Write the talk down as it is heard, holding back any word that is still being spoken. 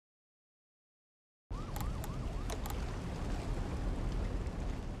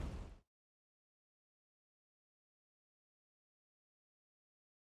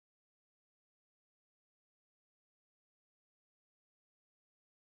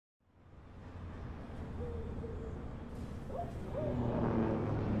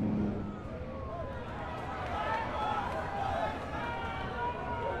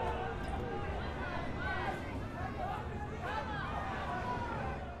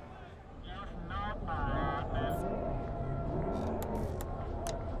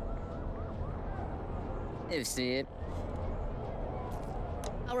If it.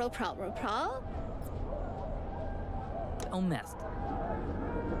 Pro. Mest.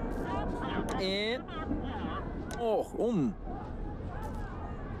 It. Oh,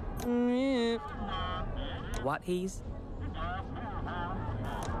 What he's?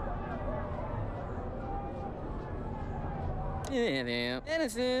 Yeah,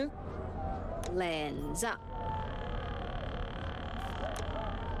 innocent. Lenza.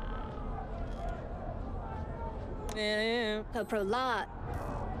 Yeah, Coprolot.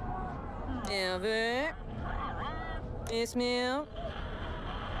 never. Ismail.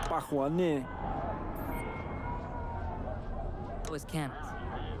 Pajuane. Was Canis.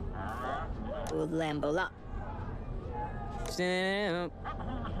 Ulambola. Sam.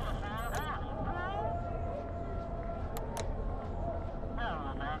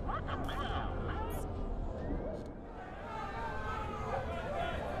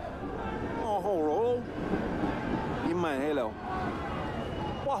 Oh, roll. In my hello.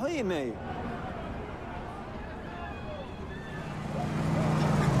 What hey me?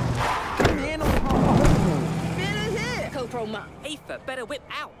 Coproma. Aether, better whip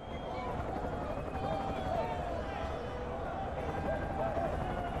out.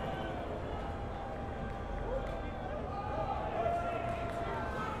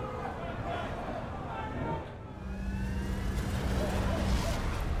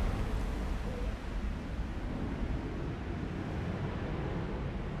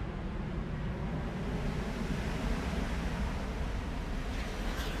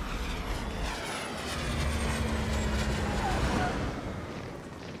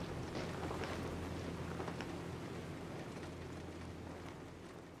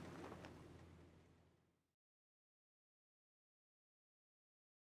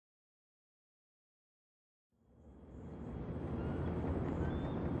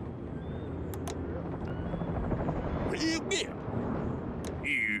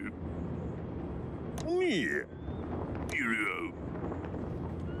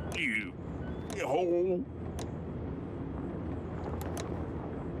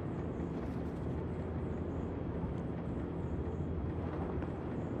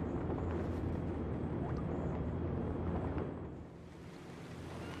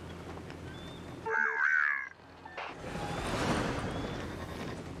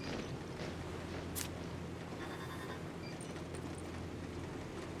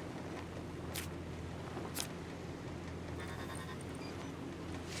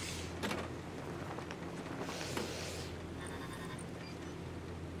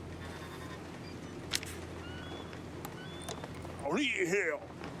 Hell.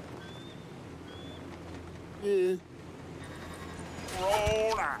 Yeah.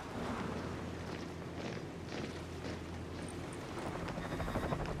 Roll out.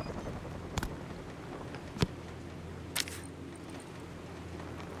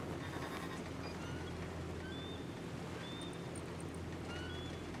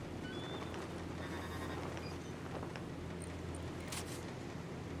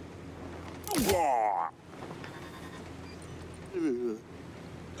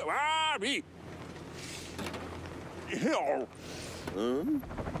 Bobby. Hell. Huh?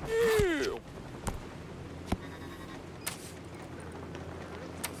 Ew.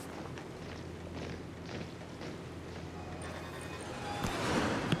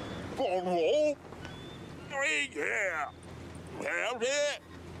 Phone roll. Yeah. Have it.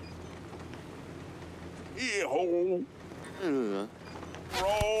 Hole.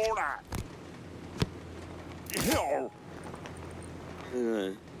 Roll out. Hell.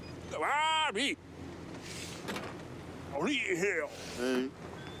 Bobby. Hell.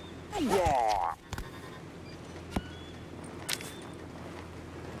 Wow.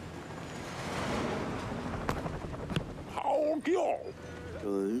 How go?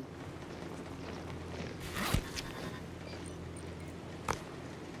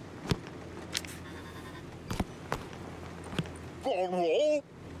 Phone roll.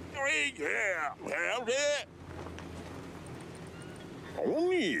 Yeah. Have it.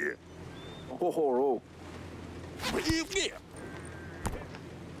 Oh, yeah. Oh, Yeah.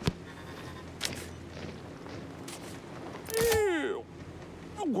 Ew.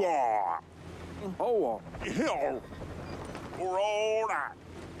 Wow. oh, Hell. Roll out.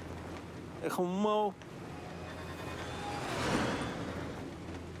 không mơ.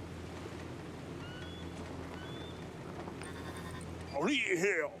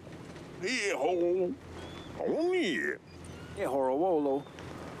 Hell. Hole. Oh, yeah. Cái hồ vô luôn.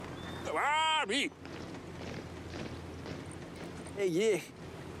 Bobby. Cái gì?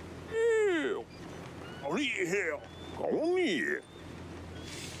 Ew. Hell. Oh, yeah.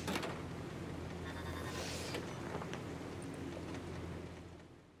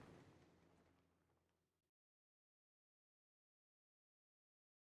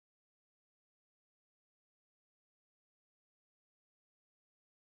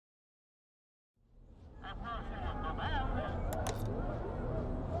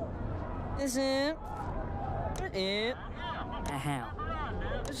 Is it? A hound.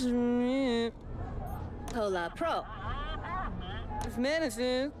 Cola Pro. If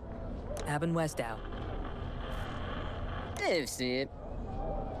medicine. Abin Westow. If it.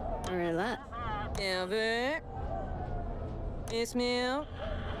 Relax. Albert. Ismail.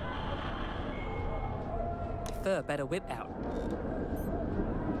 Fur better whip out.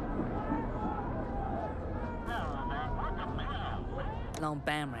 Long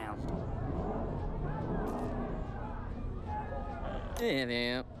bam round.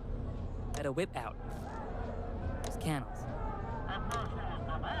 Yeah. Better whip out. It's cannons.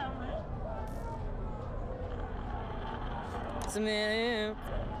 Ismail.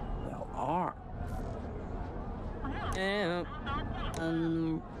 Well, are. Yeah.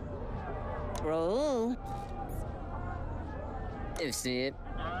 Roll. If it.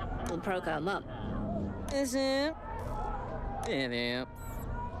 We'll pro come up. Is it? Yeah.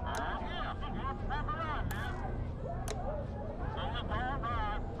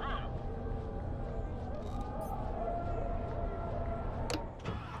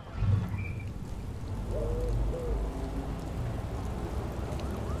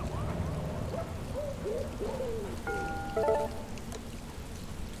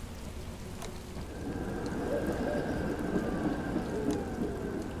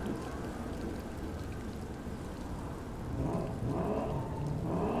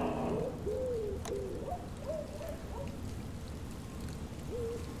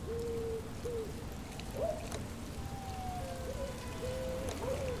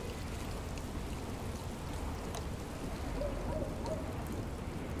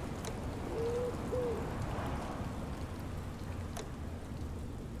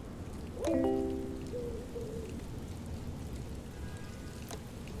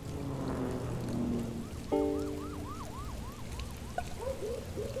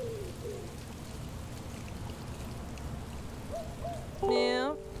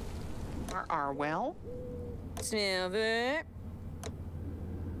 Smell. Are well? Smell that.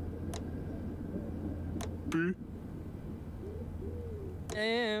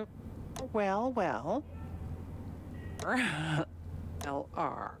 Yeah. Well. LR.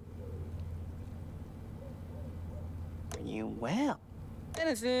 Are you well?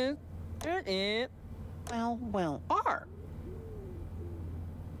 Medicine. Yeah. Well, are.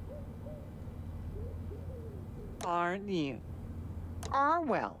 Are you? Are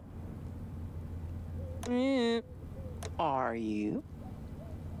well. Yeah. Are you?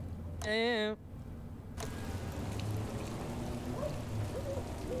 Yeah.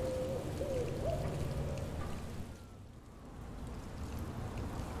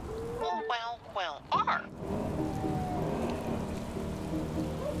 Well, are.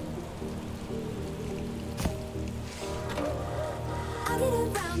 I'll get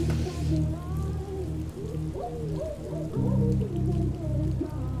around.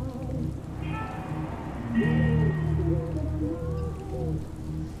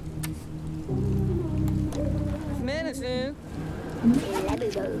 Medicine.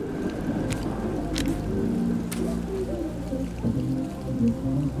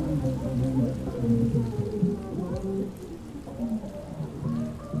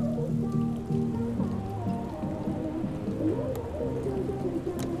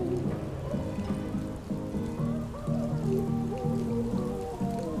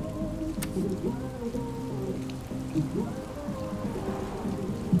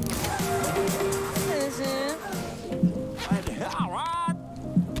 Medicine. All right.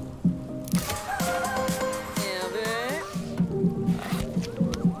 Albert.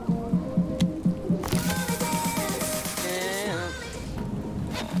 Yeah.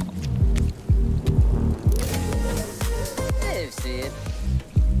 If it.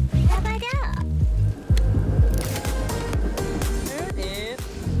 Yeah.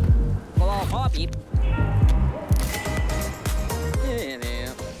 Well, I'll hop you. Yeah.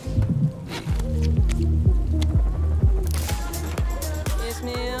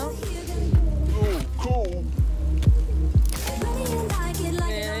 Ismail. Oh, cool.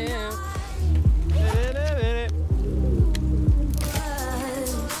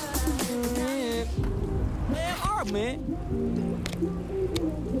 Yeah. Man, all right, man.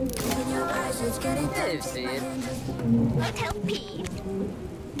 If it. Hotel P.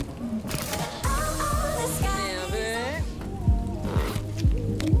 Albert.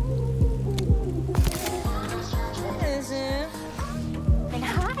 Medicine. And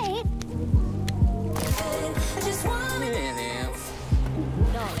hide. Yeah.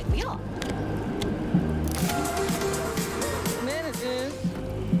 No, like we are. Medicine.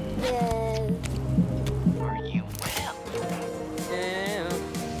 Are you well? Yeah.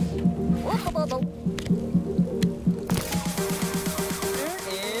 Whoop.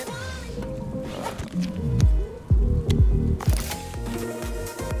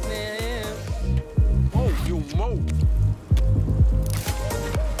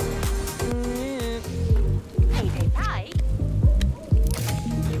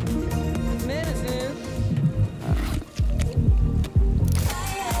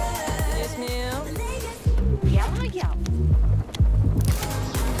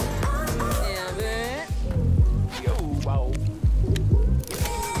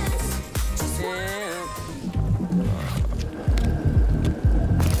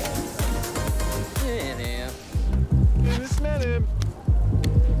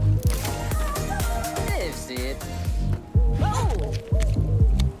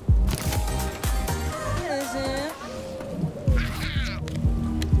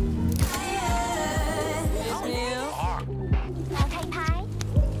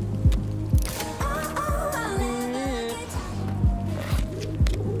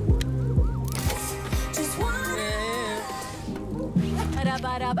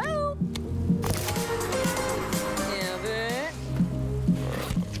 Ba-ba-da-boo. Never.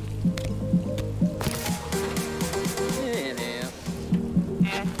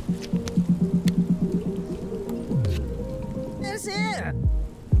 Yeah. That's it.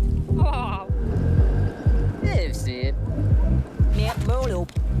 Oh. That's it. Nè, vô lục.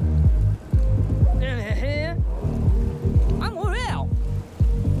 Yeah. I'm real.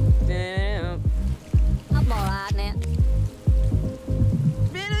 Yeah. Up more right now.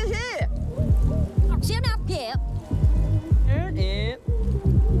 Finish it. Shut up, yeah. Yeah.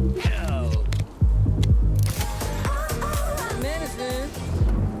 Medicine.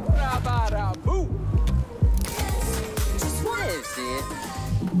 Ba-ba-da-boo. Just that's it.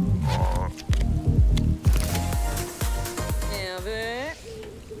 Never.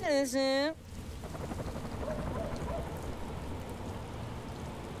 Medicine.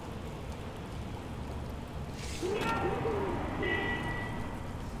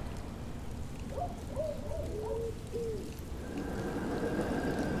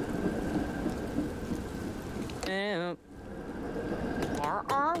 Yeah.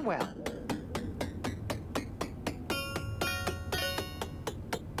 Well.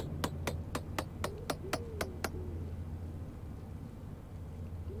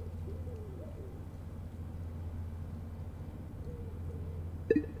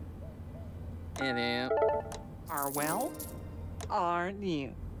 Yeah. Are well? Aren't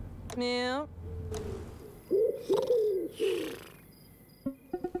you? Yeah.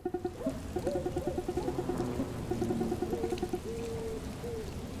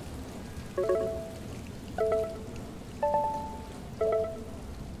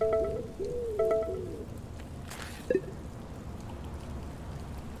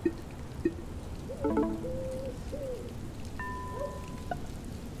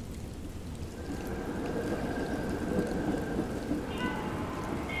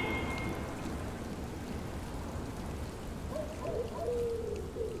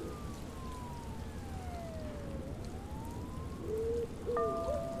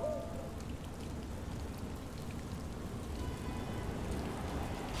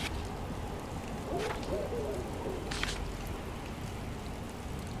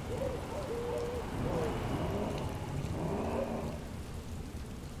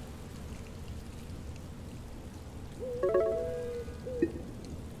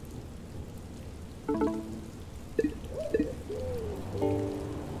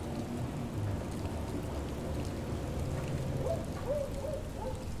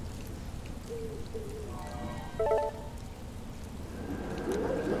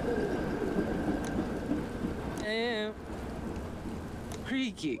 Yeah.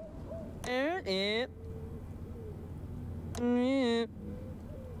 Creaky. Yeah. Yeah.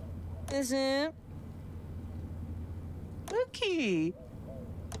 That's it. Cookie.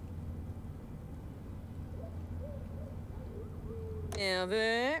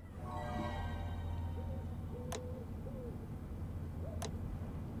 Never.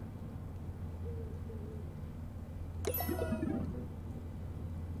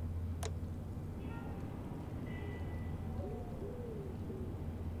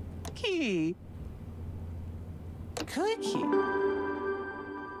 Cookie. Cookie.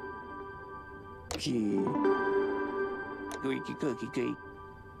 Cookie. Cookie, cookie, cookie.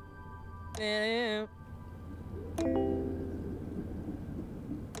 Yeah.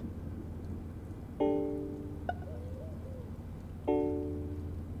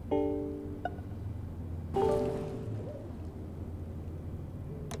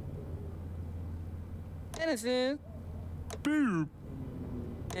 Medicine. Boo.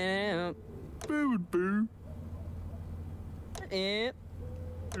 Yeah. Boo, boo. Yeah.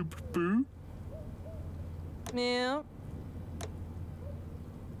 Boo, boo. Yeah.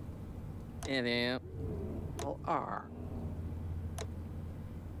 Yeah. R.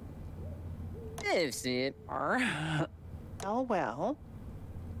 That's it. R. Oh, well.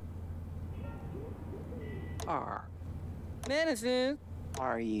 R. Medicine.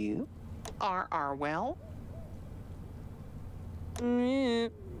 Are you? Are well? Yeah.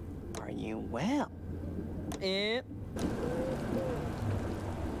 Are you well? Yeah.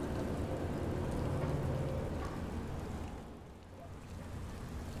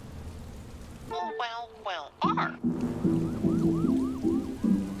 Oh, well, R.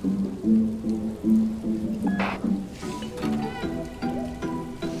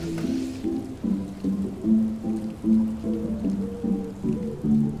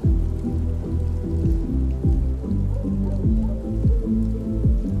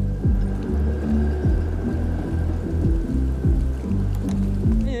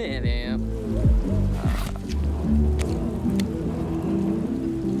 Yeah.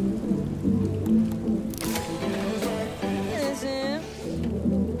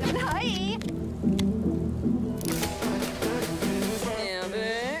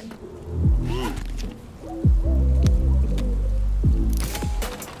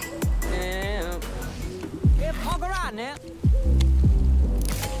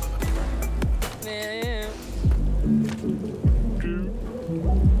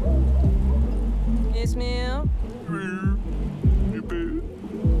 Yes, ma'am. Boo. You boo.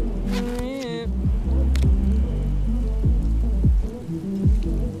 Yep.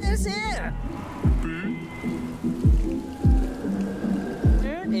 That's it. Boo.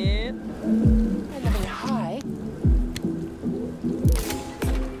 That's it. Hi.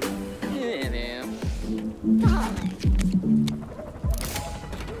 Yeah, ma'am.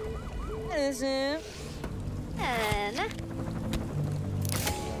 That's it. And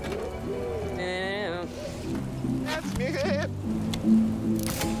Yeah. That's it.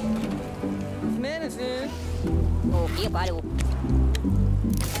 Medicine. oh, kia baru.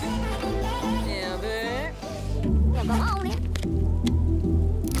 Yeah, but Yang kau mau ni?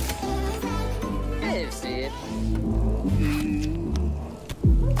 that's it.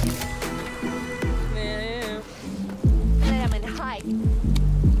 Yeah. Lemon high.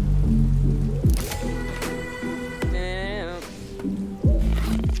 Yeah.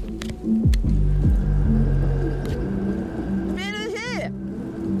 Finish it.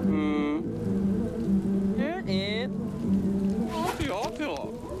 That's it.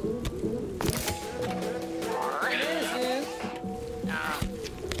 Medicine.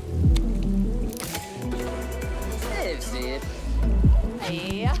 That's it.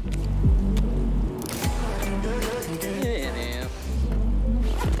 Yeah. Yeah, ma'am.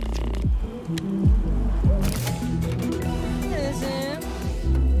 That's it.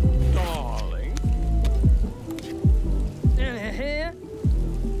 Darling. Yeah.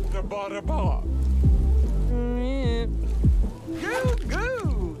 The butter bar. Yeah. Good,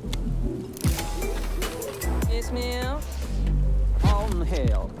 good. Yes, ma'am. On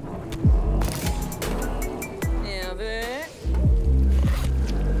hill. Yeah, but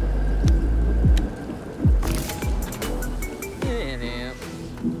yeah, ma'am.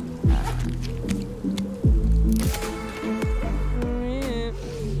 Yeah.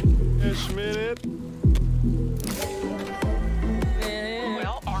 Yes, minute. Yeah.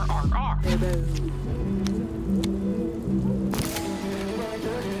 Well, R.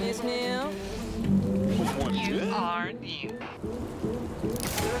 Yes, ma'am. You are new.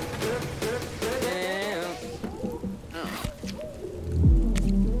 Yeah.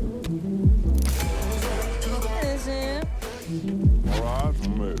 Yes, ma'am. All right,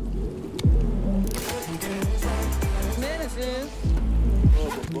 move. Medicine.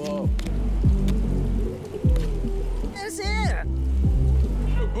 Blah, That's it.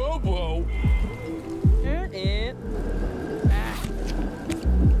 blah, blah. That's it.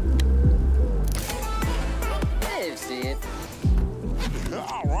 That's it.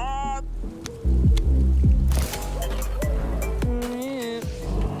 All right. Yeah.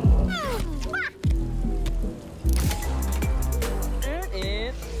 That's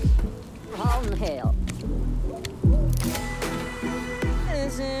it. On hill.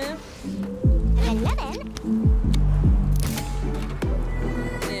 That's it. Lemon.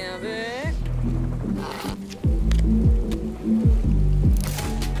 Yeah, but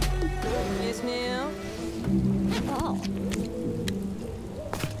yes, ma'am. Oh.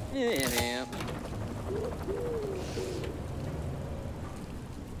 Yeah, ma'am.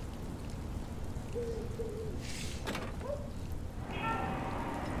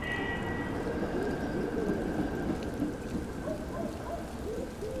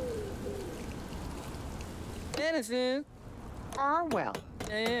 Medicine. R well.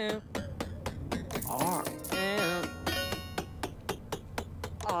 Yeah. R. Yeah.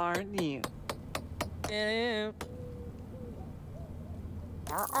 R new. Yeah.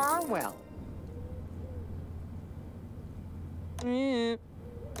 R well. Yeah.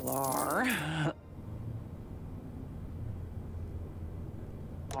 Lar.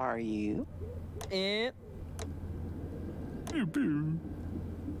 Are you? Yeah. Boo, boo.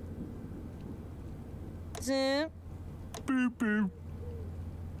 Zip. Boo, boo.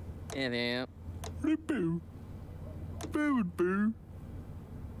 Yeah. Boo, boo. Boo, boo.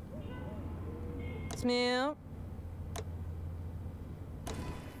 Smell.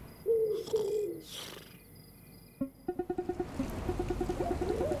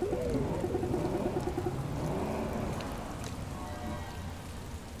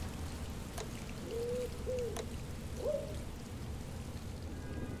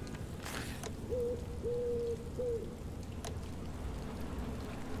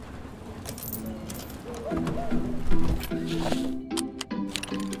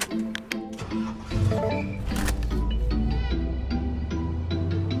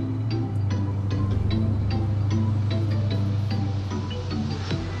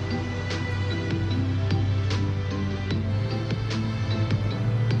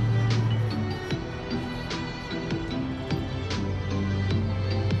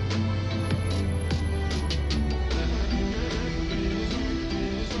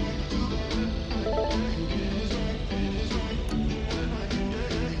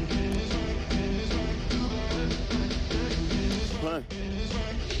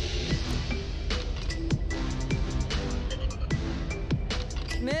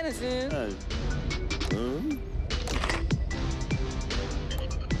 Innocent. Huh?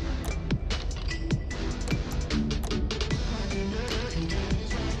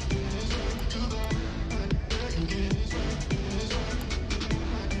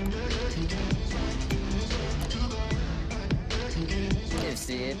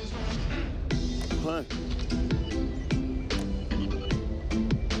 Innocent. What?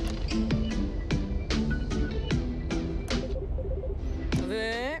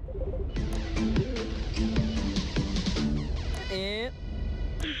 There. And.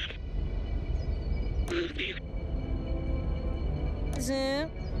 Zip.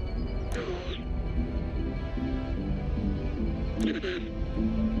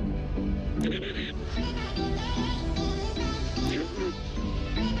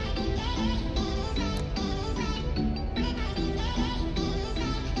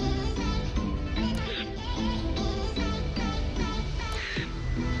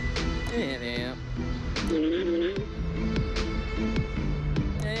 Yeah. Yeah.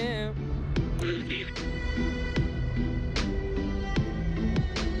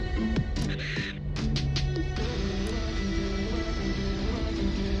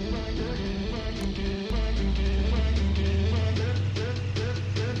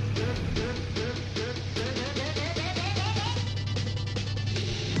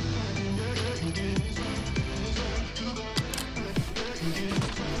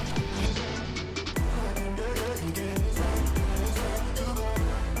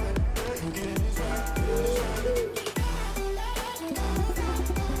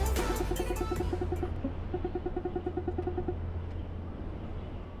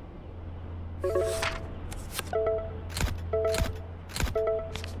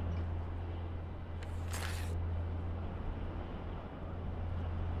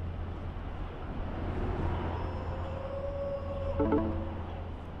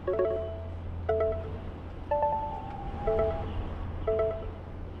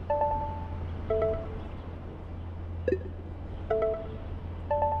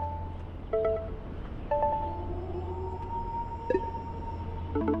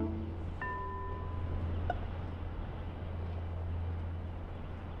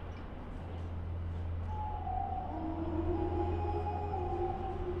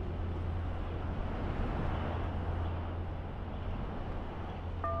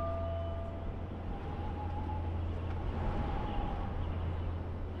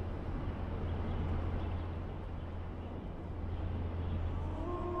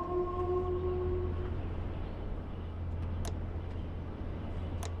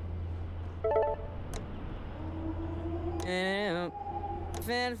 And.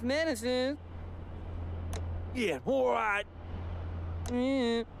 Fast medicine. Yeah, all right.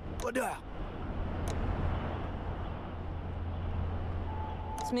 Yeah. What the?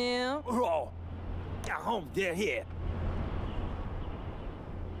 Smell. Oh, got home dead here.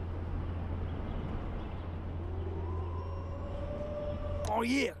 Oh,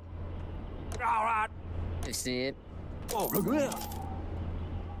 yeah. All right. Innocent. Oh, look at that.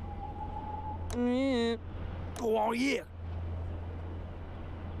 Yeah. Oh, oh, yeah.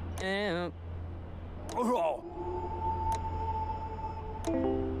 And. Oh.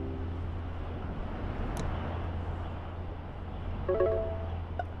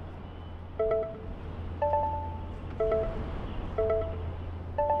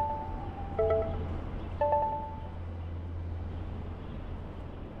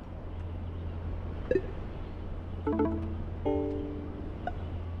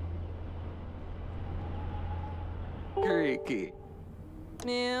 Creaky.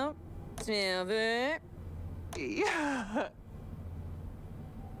 Smell. Smell there. Yeah.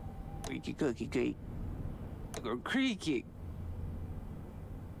 Creaky cookie cake. Go creaky.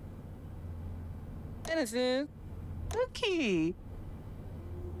 Innocent. Cookie.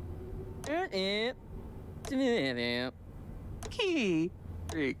 And. Smell. Key.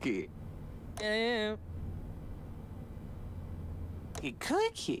 Creaky. And. A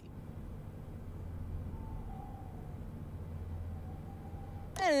cookie.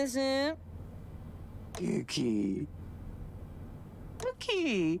 Innocent. Cookie.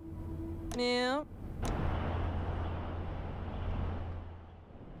 Cookie. Smell.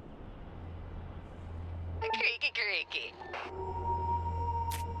 Creaky, creaky.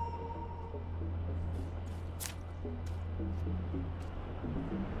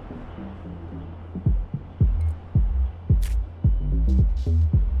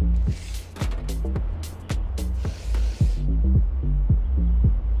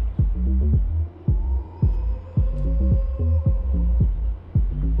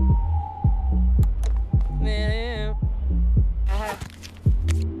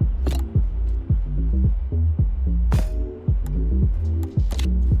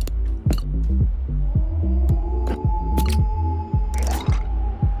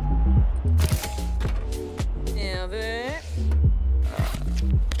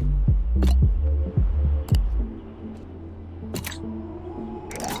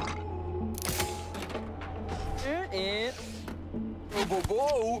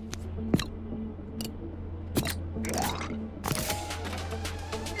 Whoa.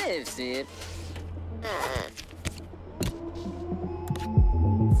 That's it.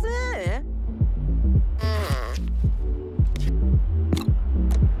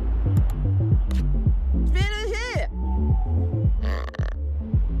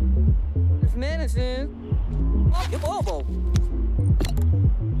 Medicine. Oh, your elbow.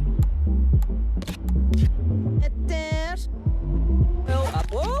 It dash. Well,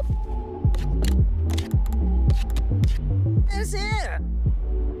 up, whoop. That's it.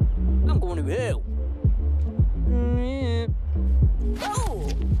 I'm going to hell. Oh.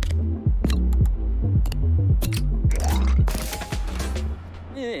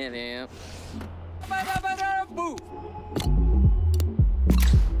 Yeah. Boo.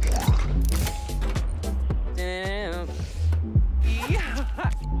 Damn. Yeah.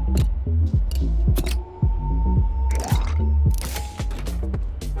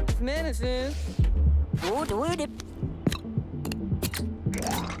 Medicine. Wood.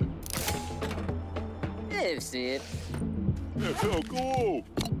 That's it. Hell, go.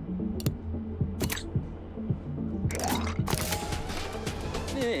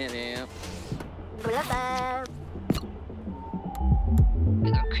 Yeah. Blubber. We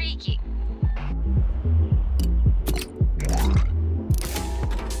go creaky.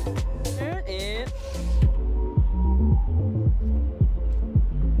 Yeah.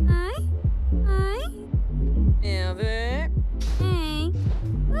 Hi. Yeah, there. Hey.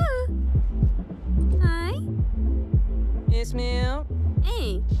 Hi. Yes, ma'am.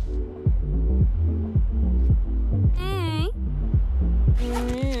 Hey. Hey.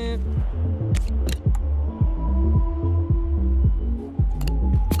 Yeah.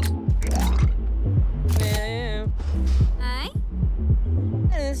 Yeah. Hi.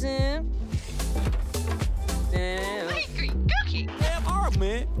 Listen. Yeah. Cookie. Damn hard,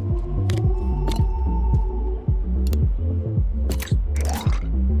 man.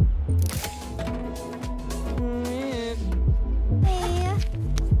 Yeah. Hey.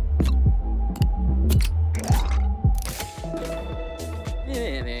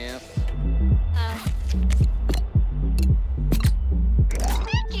 Yeah.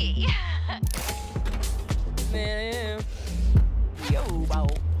 Cookie. Yeah. Yo, bow.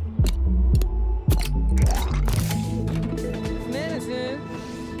 Medicine.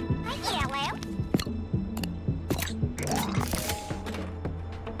 Yellow.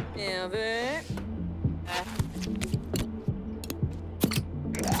 Yeah, there.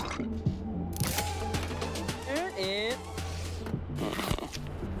 Yeah.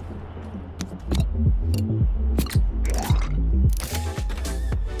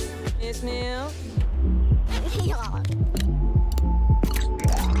 Yes, ma'am. Yellow.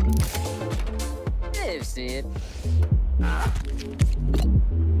 That's it.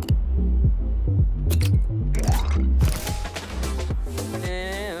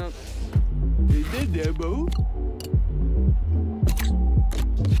 Yeah. Is that demo?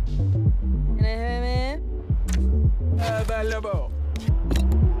 Can I have it? Available.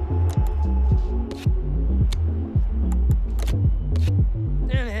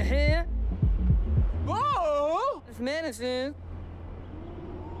 Here. Oh! It's medicine.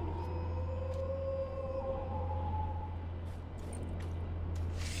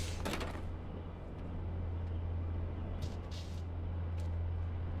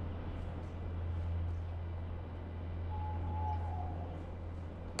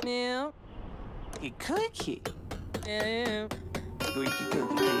 Yeah. A cookie. Yeah. Greasy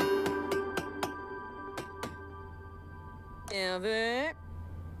cookie. Yeah, there.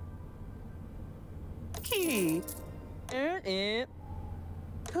 Cookie. Yeah.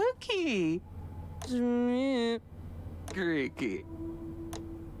 Cookie. Yeah. Cricket.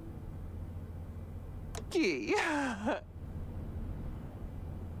 Cookie.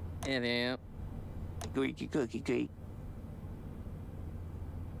 Yeah. Greasy cookie cake.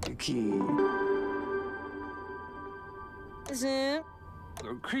 Cookie. Listen.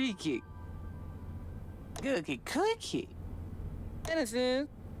 Or cricket. Cookie. Medicine.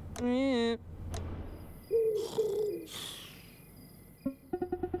 Yeah.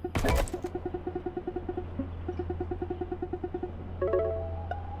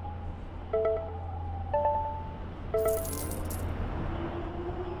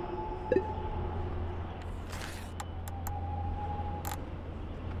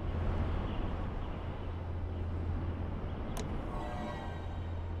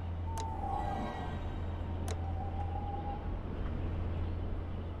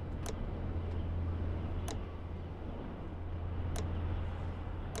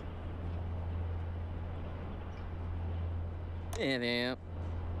 Yeah.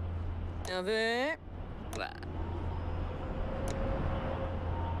 Now there.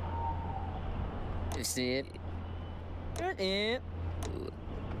 That's it. That's it.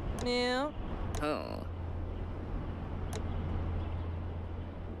 Now. Oh.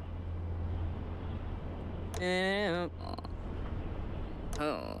 Now.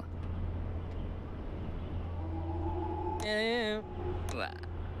 Oh. Now.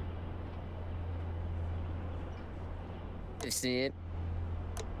 That's it.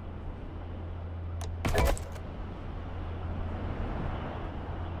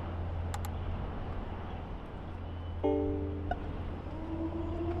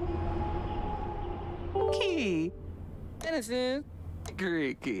 Key. Innocent.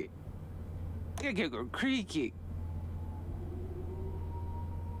 Cricket. Go cricket.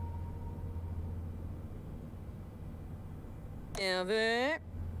 Now there.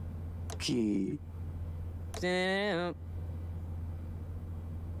 Key. Down.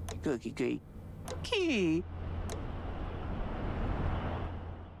 Cookie cake. Key.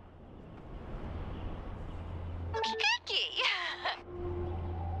 Cookie.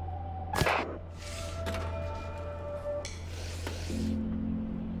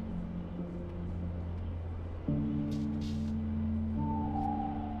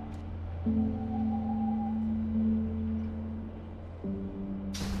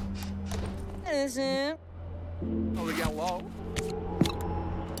 Innocent. Only got long.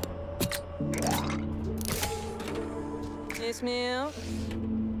 Yes, meow.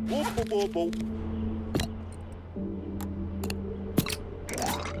 Whoop, whoop, whoop, whoop.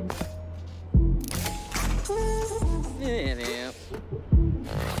 Yeah. Yeah.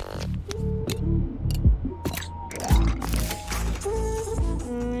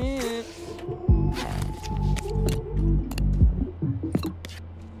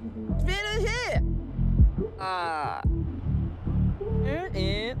 Finish it. Ah.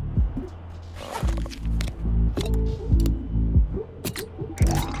 Yeah.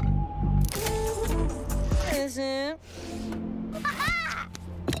 Innocent.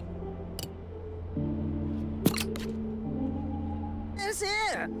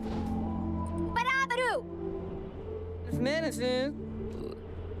 Innocent. Barabaru. It's medicine.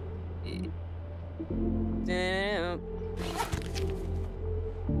 Damn.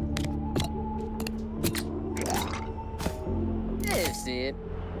 That's it.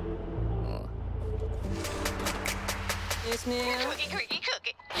 Oh. Yes, ma'am. Cookie.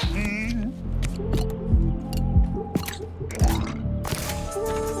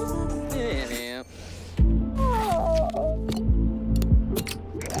 Yeah.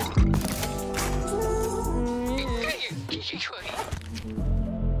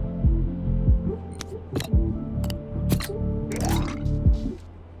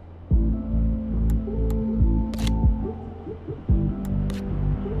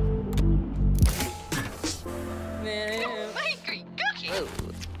 Yeah. Hungry cookie. Oh.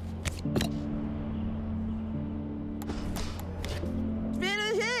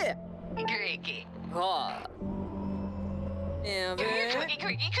 Finish it. Cricket. Oh. Now there. Cookie.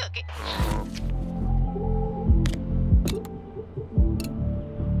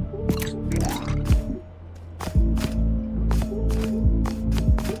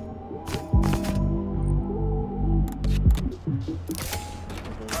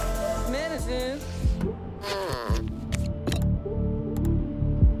 Medicine.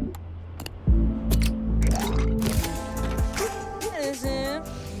 Medicine.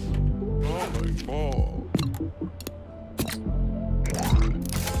 Holy ball.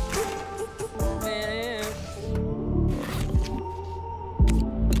 Medicine.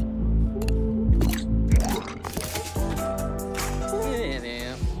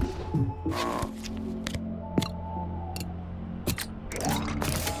 Medicine.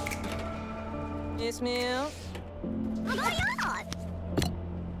 Yes, ma'am. Oh my God.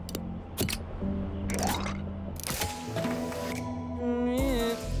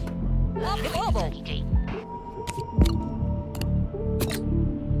 Yeah. Cookie.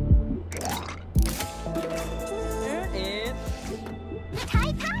 Yeah.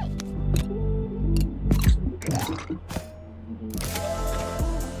 Tai Tai.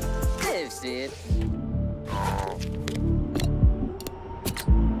 That's it.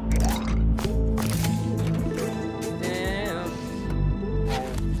 Damn.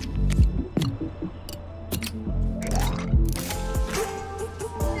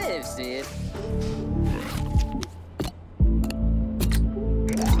 That's it.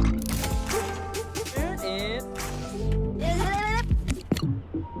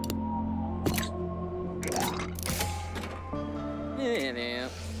 Yeah. Yeah.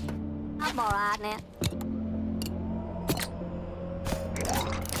 I'm alright now.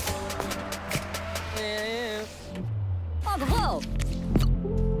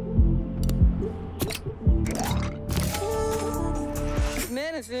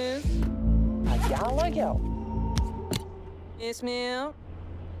 I like it. Yes, ma'am.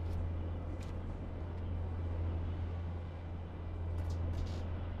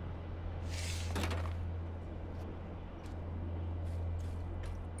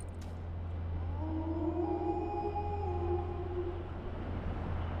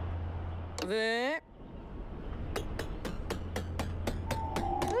 There.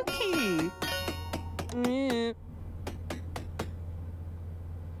 Cookie. Yeah.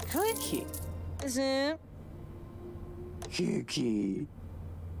 Cookie. Zip. Cookie.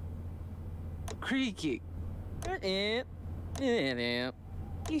 Creaky. Yeah. Yeah.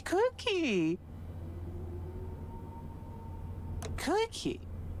 You cookie. Cookie.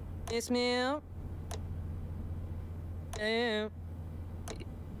 Yes, ma'am. Yeah.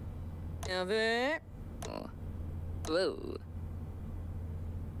 Over. Oh. Whoa.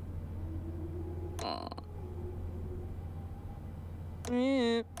 Oh.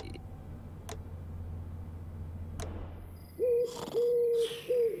 Yeah.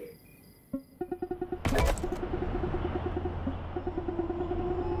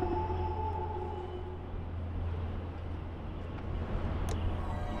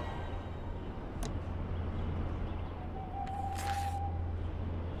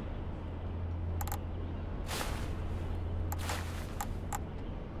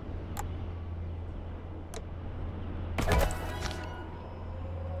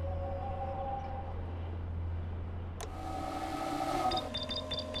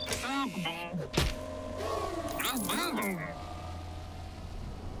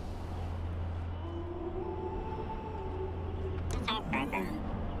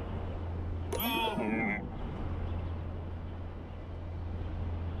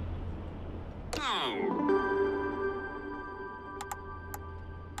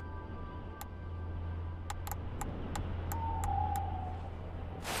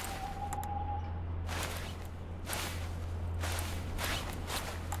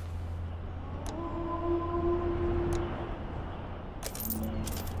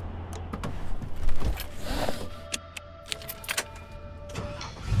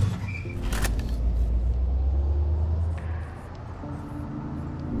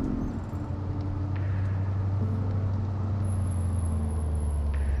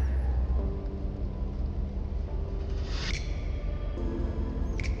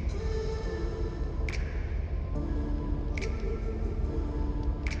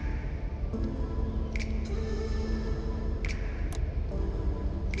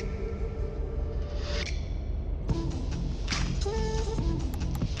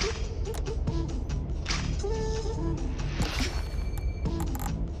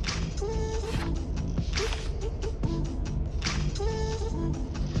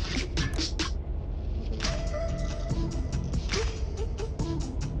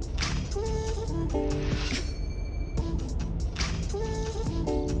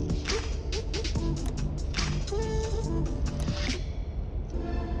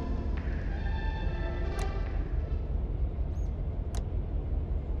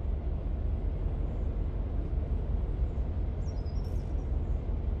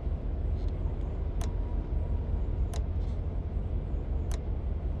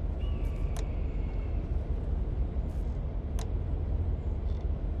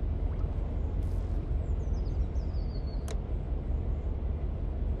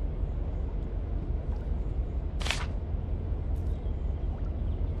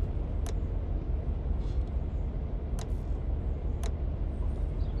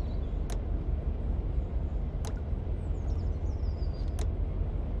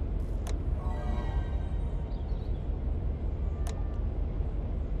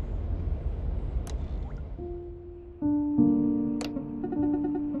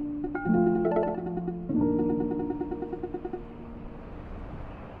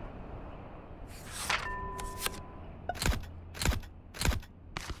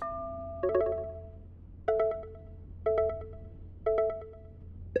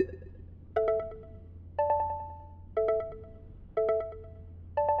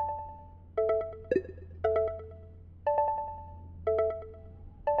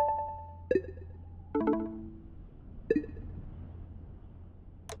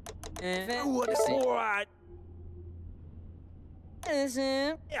 What's all right?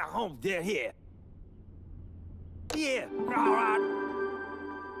 Zip. Yeah, home dead here. Yeah, all right.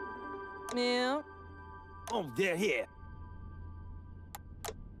 Meow. Home dead here.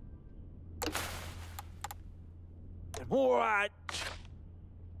 I'm all right.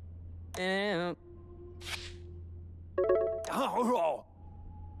 Yeah. Oh,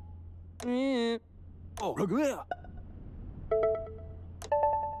 Yeah. oh, look there.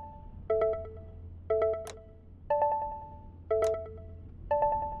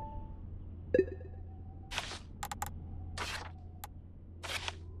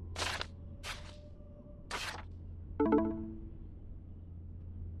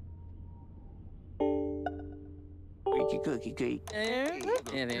 cookie cake.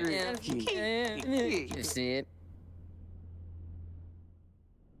 You see it?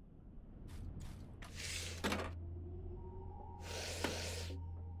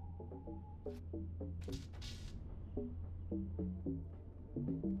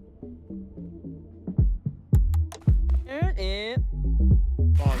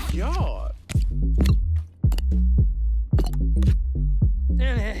 My yard.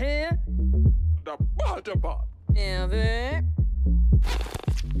 The butterbot.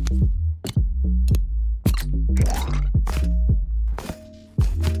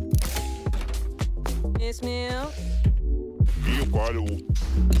 Yes, ma'am. You got it.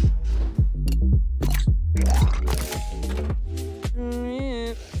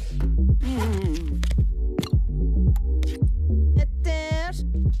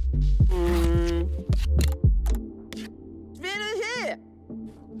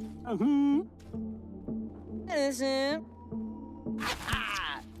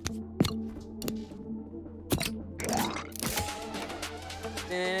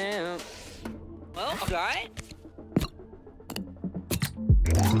 Well, alright.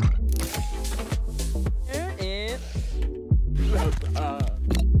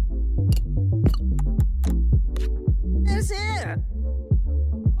 That's it.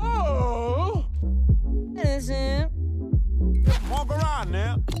 Oh! That's it. Walk around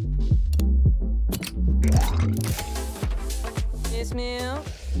now. Yes, ma'am.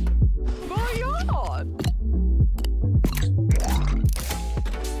 My yard.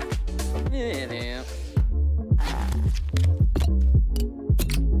 Yeah.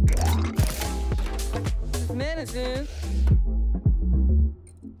 Medicine.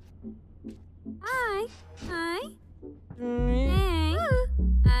 Hi. Hi. Hey. Hey.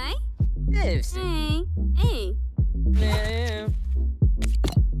 Hi. Yes. Hey. Hey. Ma'am.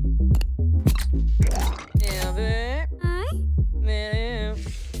 Never. Hi. Ma'am.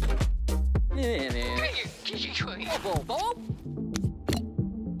 Ma'am.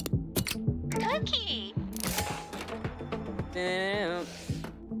 Cookie. Ma'am.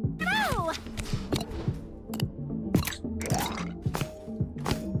 No.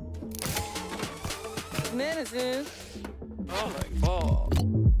 Medicine. Oh my God.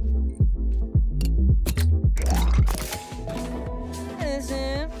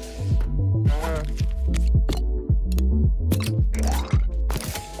 Medicine.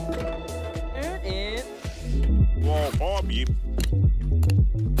 Well, Bobby.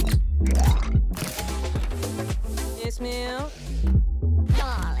 Yes, ma'am.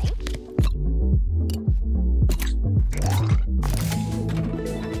 Darling.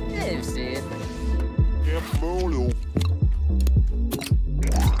 Yes, it. Get Lulu.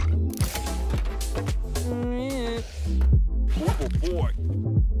 Oh boy.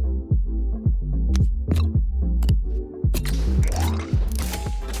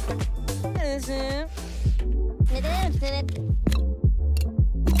 Medicine.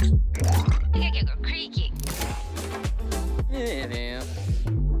 Creaky. Ma'am.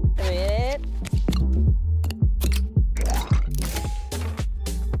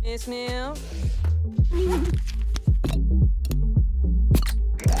 Yes, ma'am.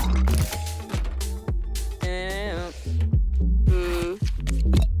 Ma'am.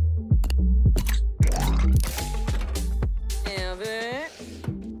 Never.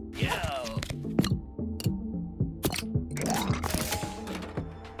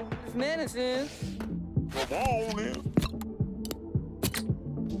 Medicine. Come on in.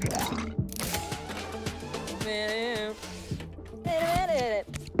 Ma'am.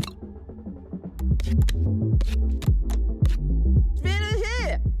 Spin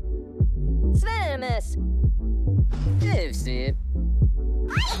here. Venomous. Yes, it.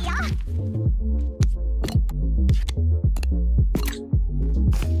 Hiya.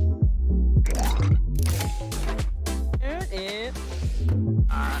 It.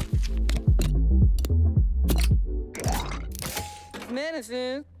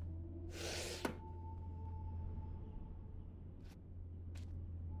 Medicine.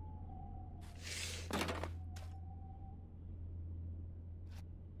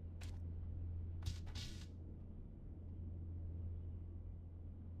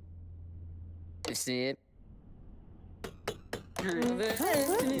 You see it?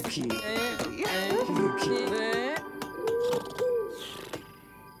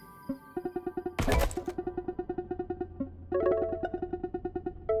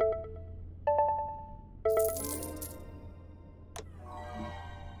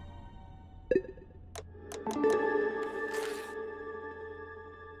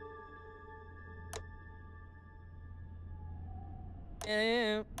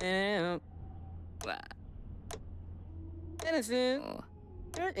 Medicine.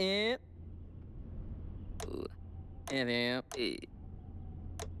 Dirt it. And then.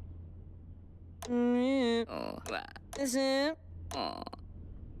 That's it.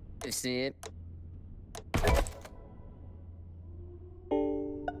 That's it.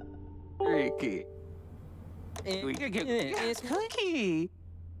 Cricket. It's Cookie.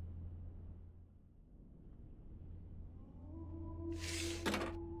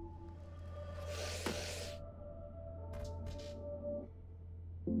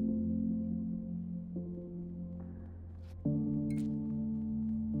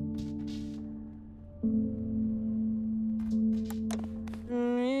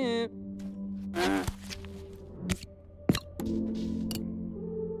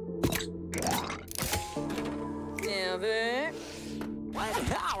 Never. What the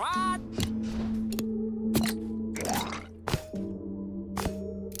hell, Rod?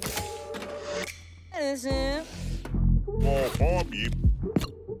 That's it. Oh, Bobby.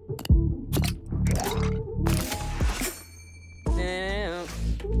 Now.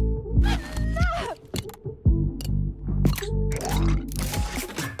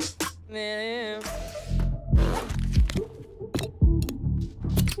 Now.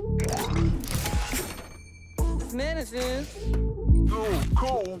 Medicine. Oh,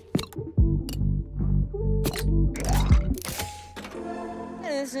 cool.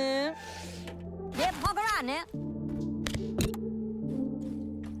 Medicine. Yep, walk around now.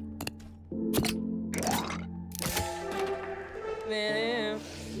 Medicine.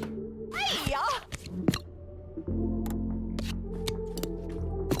 Hey, y'all.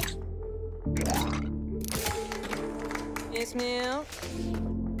 Yes, milk.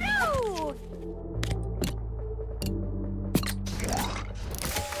 No!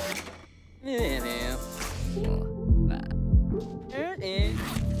 Medicine. Dirt it.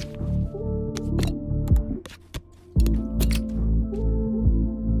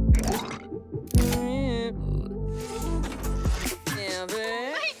 Never.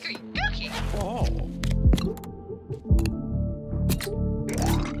 Hungry cookie. Oh.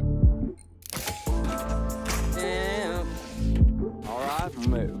 Now. All right,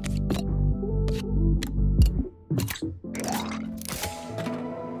 move.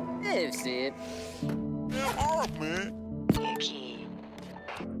 That's it. Get off, man. Cookie.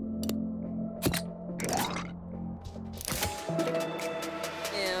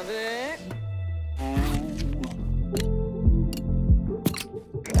 Never.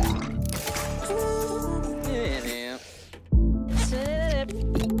 Medicine. Set it up.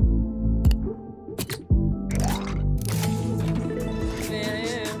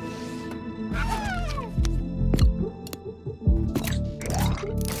 Medicine.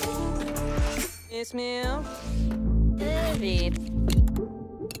 Yes, milk. Dirt it.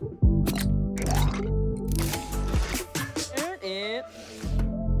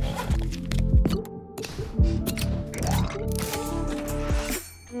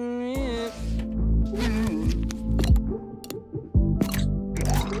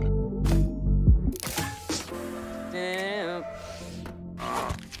 Down.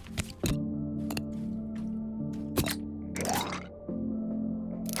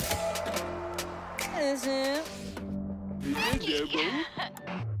 That's it.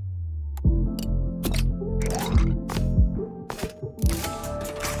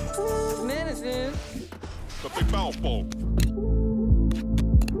 Medicine. The big mouthful.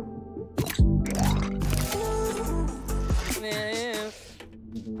 Medicine.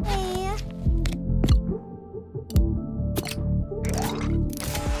 Yeah.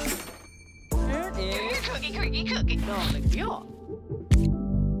 Dirt it. Cookie. Darling, yeah.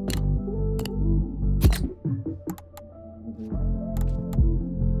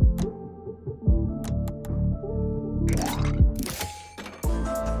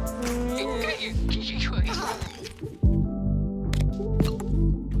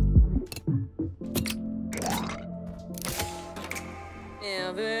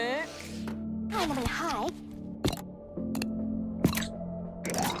 Never. I'm gonna hide.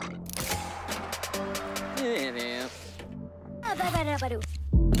 Medicine. Ba-ba-ba-da-ba-doo.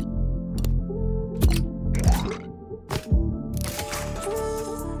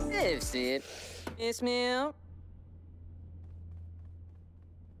 That's it. Yes, milk.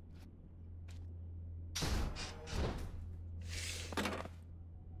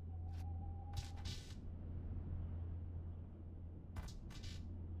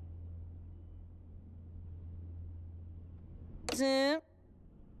 Medicine.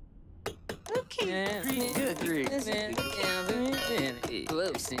 Cookie. Cookie. Medicine. Never.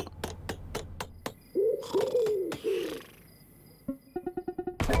 Close it.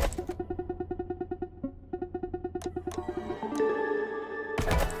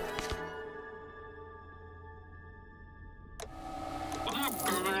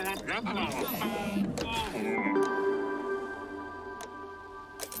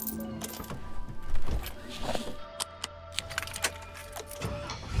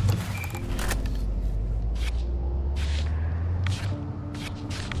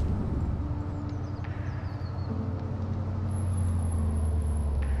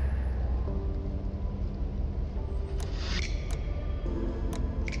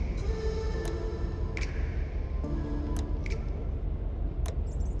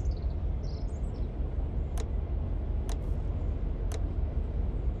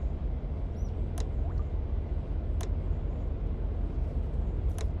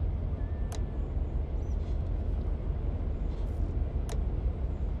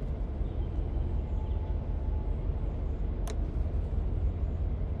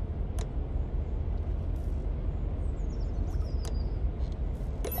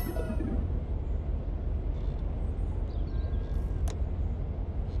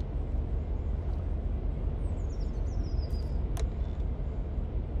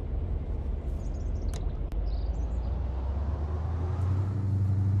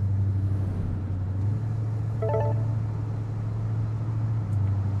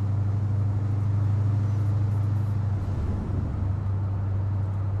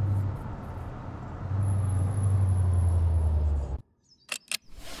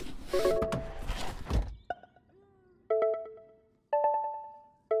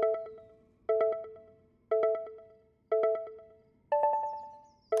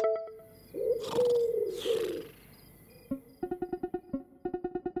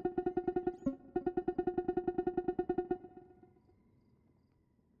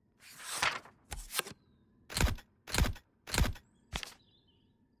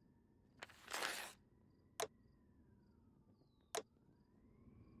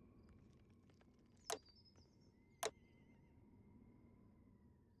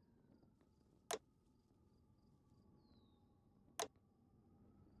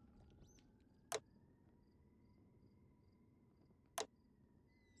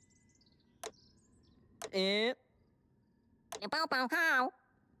 Eh. Bao bao hao.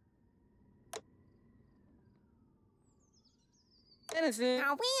 Innocent.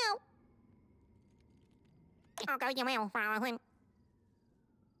 Hao phiêu. Hao cậu cho mèo phào hơn.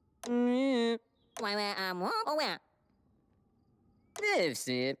 Yeah. Ngoài về múa bố à.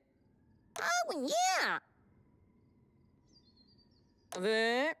 Innocent. Oh yeah.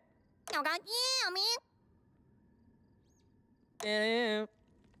 There. Hao cậu yeah man. Yeah.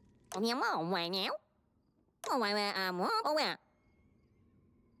 Ông nhắm ở ngoài nhéo. Ngoài về múa bố à.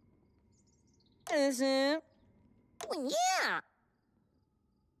 Innocent. Oh yeah.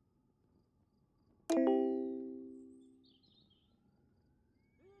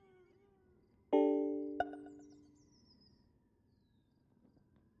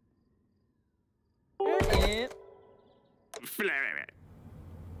 Eh. Flat.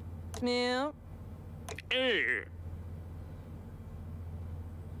 Smell.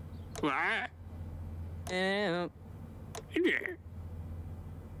 What? Eh. Yeah.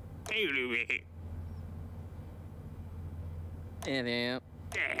 Anyway. Eh. Eh.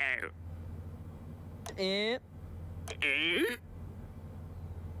 Eh. Eh.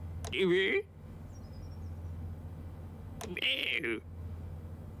 Eh. Eh.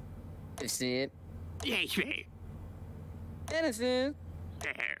 Innocent. Yes, man. Innocent.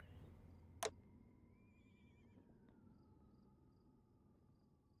 Eh.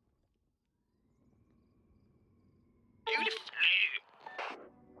 Beautiful.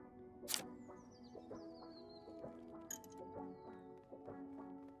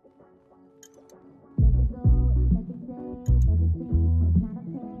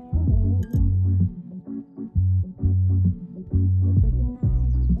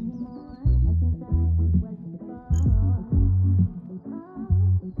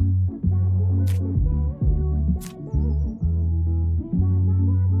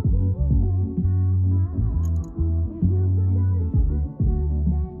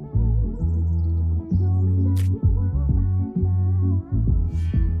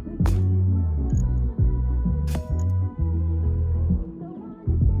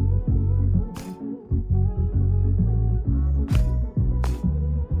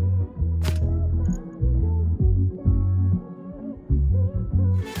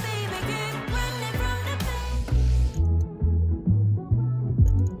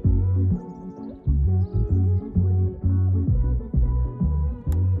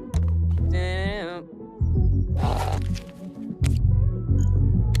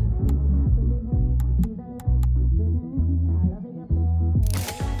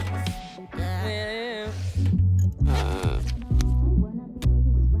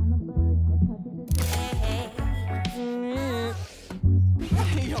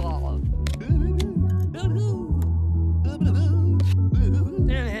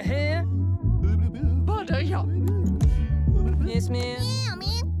 Yes, ma'am. Meow,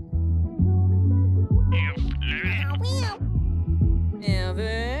 man. Meow. Meow, meow.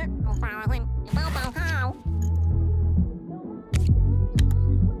 Albert. Oh, follow him. Bow, bow, how.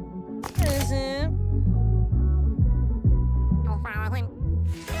 Listen. Oh, follow him.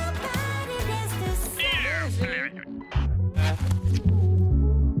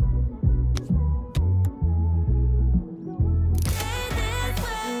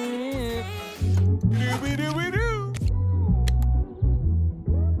 Dooby-dooby-doo.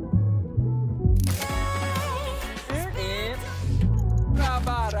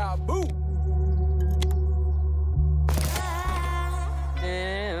 Ba-ba-da-boo.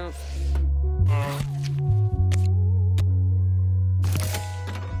 Now.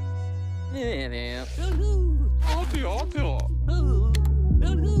 Yeah, now. Auntie, auntie.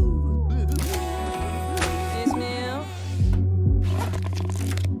 Yes, ma'am.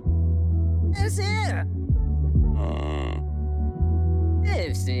 That's it.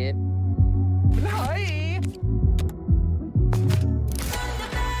 That's it. Hi.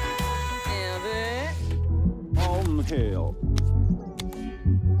 Albert. On hell.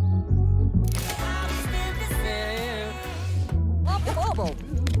 Now. Wobble, wobble.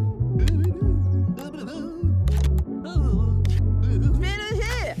 Finish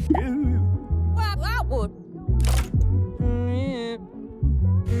here. Wop, wop, wood. Yeah.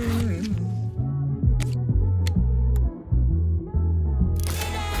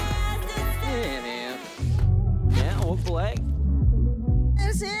 Yeah, now. Yeah, all black.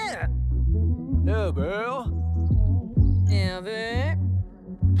 That's it. No, bro. Albert.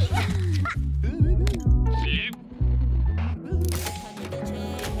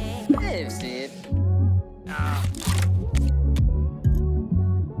 That's it. That's it.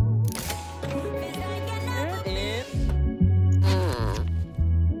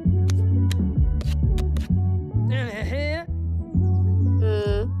 Here.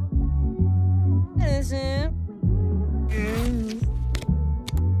 That's it.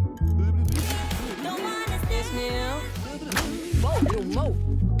 Yes, ma'am.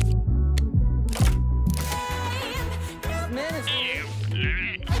 Medicine.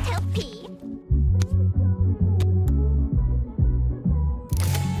 Hotel P.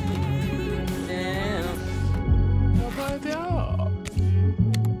 Now.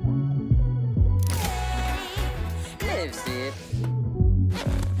 That's it.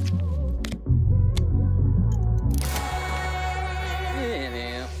 Yeah,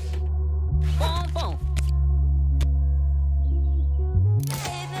 now. Boom, boom.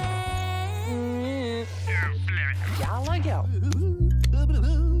 Yeah. Y'all like out. Yeah.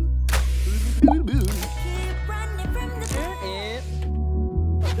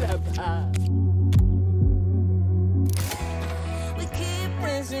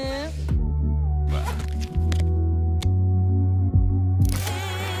 That's it.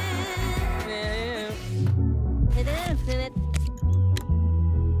 Yeah. It is, it.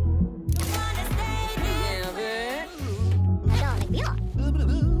 Albert. I don't like you.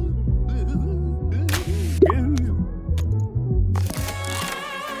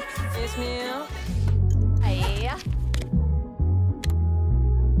 Yes, ma'am. Yeah.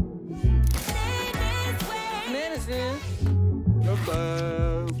 Medicine.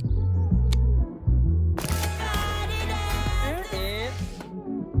 Goodbye. Yeah.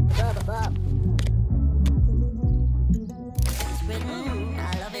 Bub, bub. I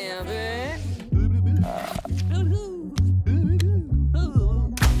love it. Albert.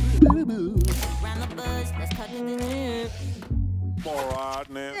 Round the bush, let's cut to the Yeah. All right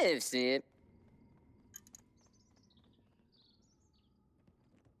now. That's it.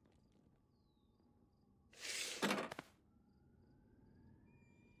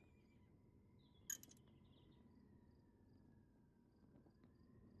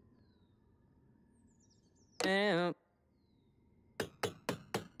 Now.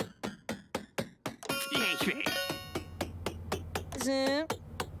 That's it.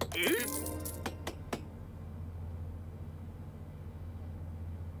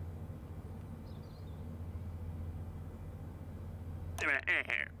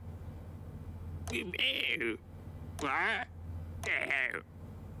 What?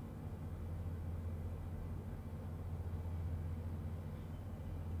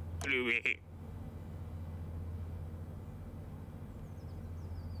 Louis.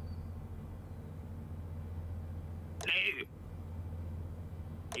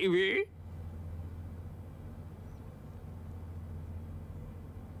 Louis.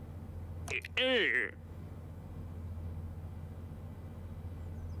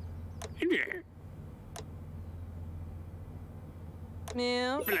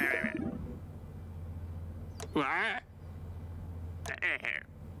 Meow. What?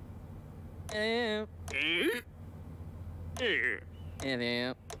 Hello. Hello. Yeah,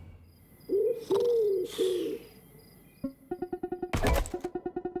 man.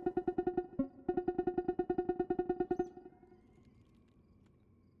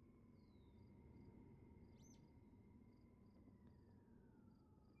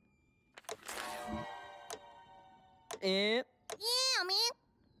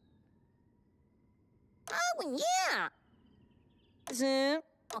 Oh, yeah. Zip.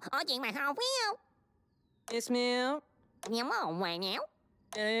 Ở chuyện mày không biết không? Yes, ma'am. Nhưng mà ngoài nhéo.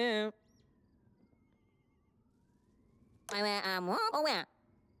 Hello. Mày muốn ô à?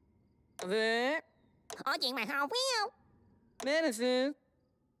 Ver. Ở chuyện mày không biết không? Medicine.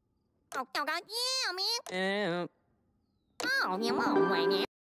 Đâu có yeah, man. Hello. Nhưng mà ngoài nhéo.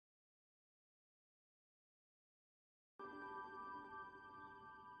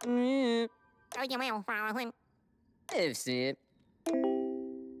 Đâu cho mày một phao thôi. That's it.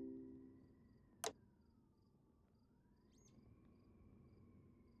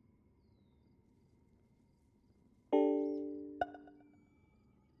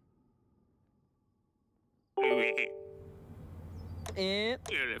 Yep.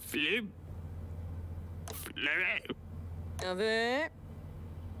 You're a flip. Flip. Over.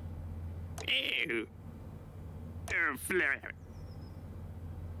 Ew. You're a flip.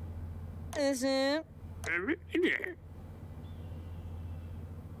 That's it. Hello. Yep.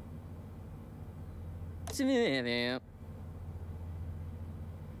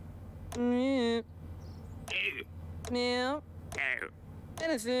 Smell.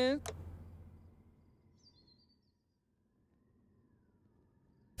 Medicine.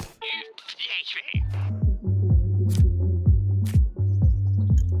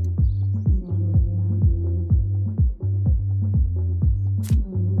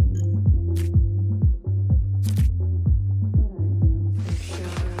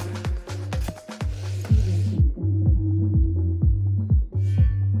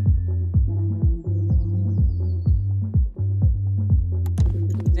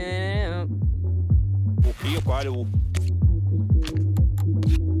 Damn. Io qua devo.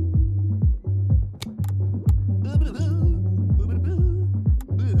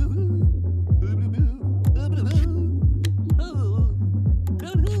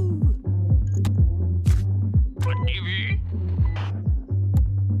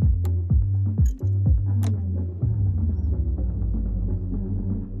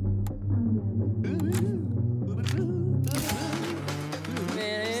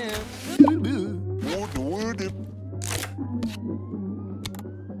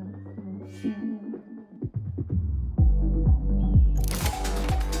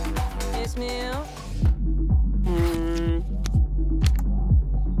 Yes, ma'am.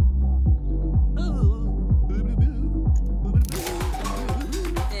 Over.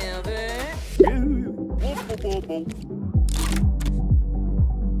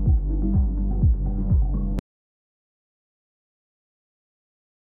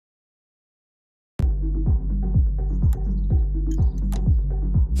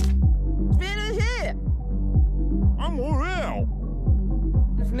 Finish it. I'm real.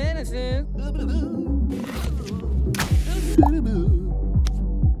 It's medicine. Let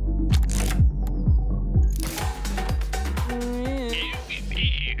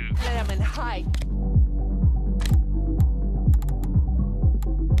him in hide.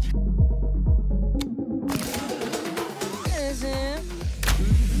 Medicine.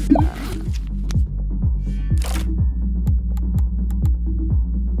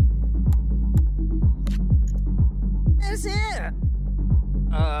 Medicine.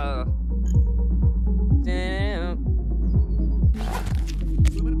 Damn.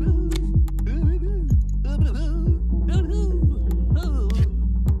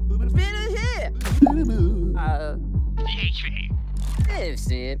 Finish it. That's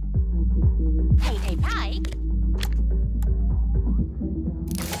it. Hey, Pike.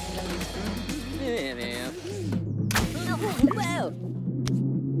 Yeah. Well.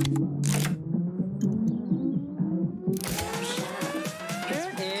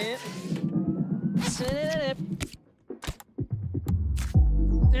 Set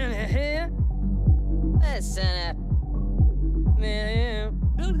it up. Let's set up. Yeah.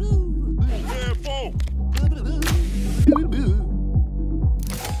 Careful.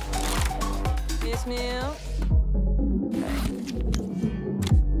 Yes, ma'am.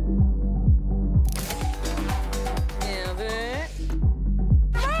 Albert.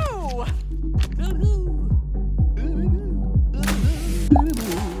 Oh!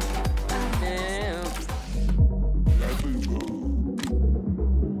 Now.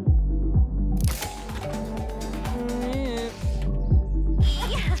 Yeah.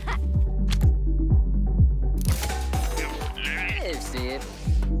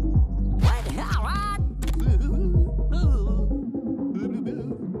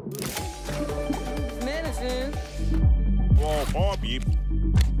 Oh, beep.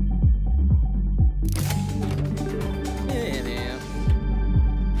 Yeah, now.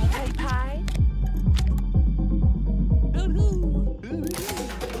 Hey, pie.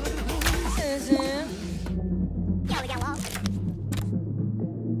 Sam. Yellow, yellow.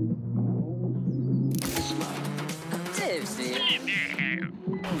 Tipsy.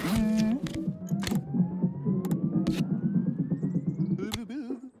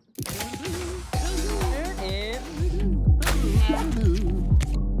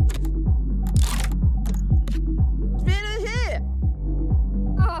 Finish it.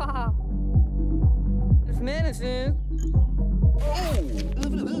 It's medicine.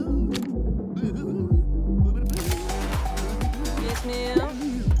 Yes, ma'am.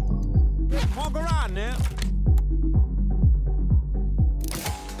 Walk around now.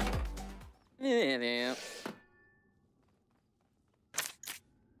 Yeah, ma'am.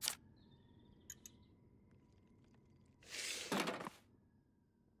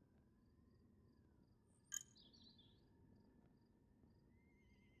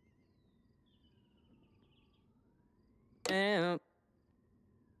 Yeah.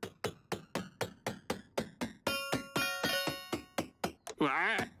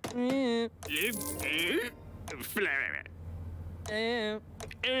 What? Yeah. Flare. Yeah.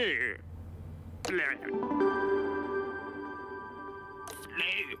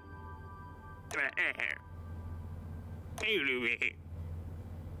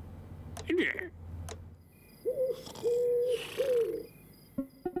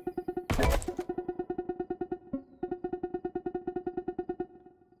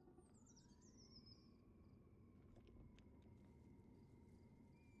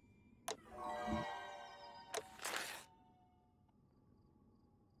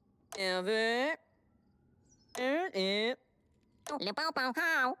 Albert. Yeah. Lip out, bow,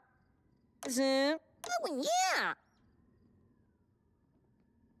 cow. Sam. Oh, yeah.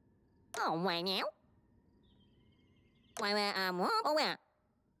 Oh, wait now. Where, oh, where?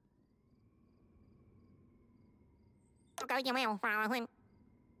 Okay, you will follow him.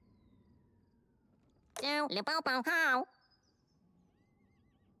 So, lip out, bow, cow.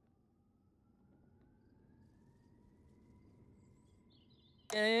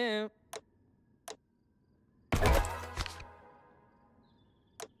 Yeah.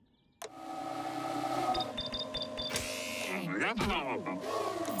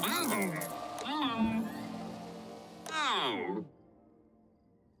 Oh.